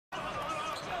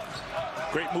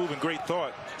Great move and great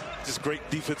thought. Just great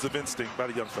defensive instinct by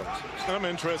the young fellas. I'm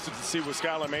interested to see with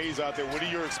Skylar Mays out there. What are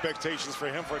your expectations for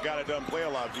him, for a guy that doesn't play a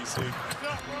lot, DC?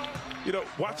 You know,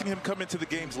 watching him come into the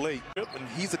games late, and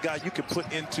he's a guy you can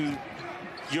put into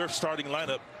your starting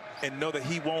lineup and know that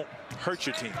he won't hurt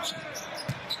your team.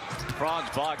 Franz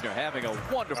Wagner having a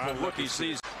wonderful rookie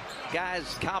season.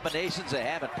 Guys, combinations they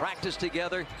haven't practiced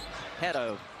together. Had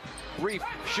a brief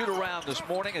shoot around this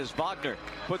morning as Wagner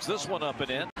puts this one up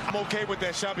and in. I'm okay with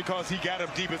that shot because he got him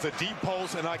deep. It's a deep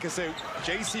post, and like I say,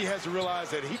 JC has to realize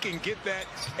that he can get that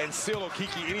and seal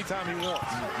Okiki anytime he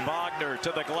wants. Wagner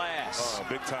to the glass. Oh,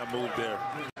 big time move there.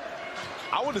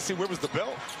 I want to see where was the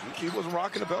belt. He wasn't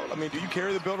rocking the belt. I mean, do you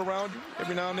carry the belt around you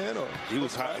every now and then? Or? He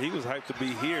was hyped to be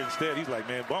here instead. He's like,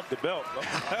 man, bump the belt.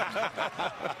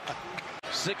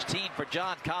 16 for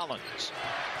John Collins.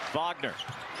 Wagner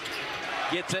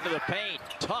gets into the paint.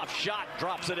 Tough shot,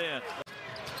 drops it in.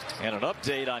 And an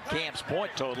update on Cam's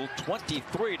point total,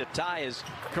 23 to tie his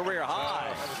career high.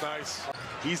 That was nice.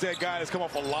 He's that guy that's come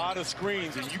off a lot of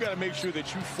screens, and you got to make sure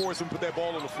that you force him to put that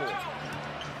ball on the floor.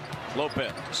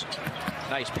 Lopez.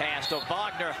 Nice pass to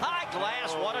Wagner. High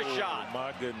glass, what a shot.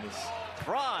 My goodness.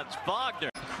 Franz Wagner.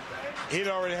 He'd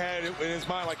already had it in his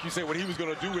mind, like you said, what he was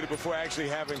going to do with it before actually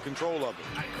having control of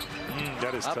it.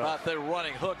 That is How tough. about the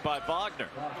running hook by Wagner?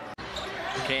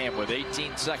 Cam with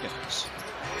 18 seconds.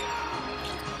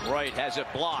 Wright has it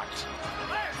blocked.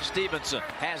 Stevenson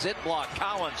has it blocked.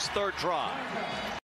 Collins, third try.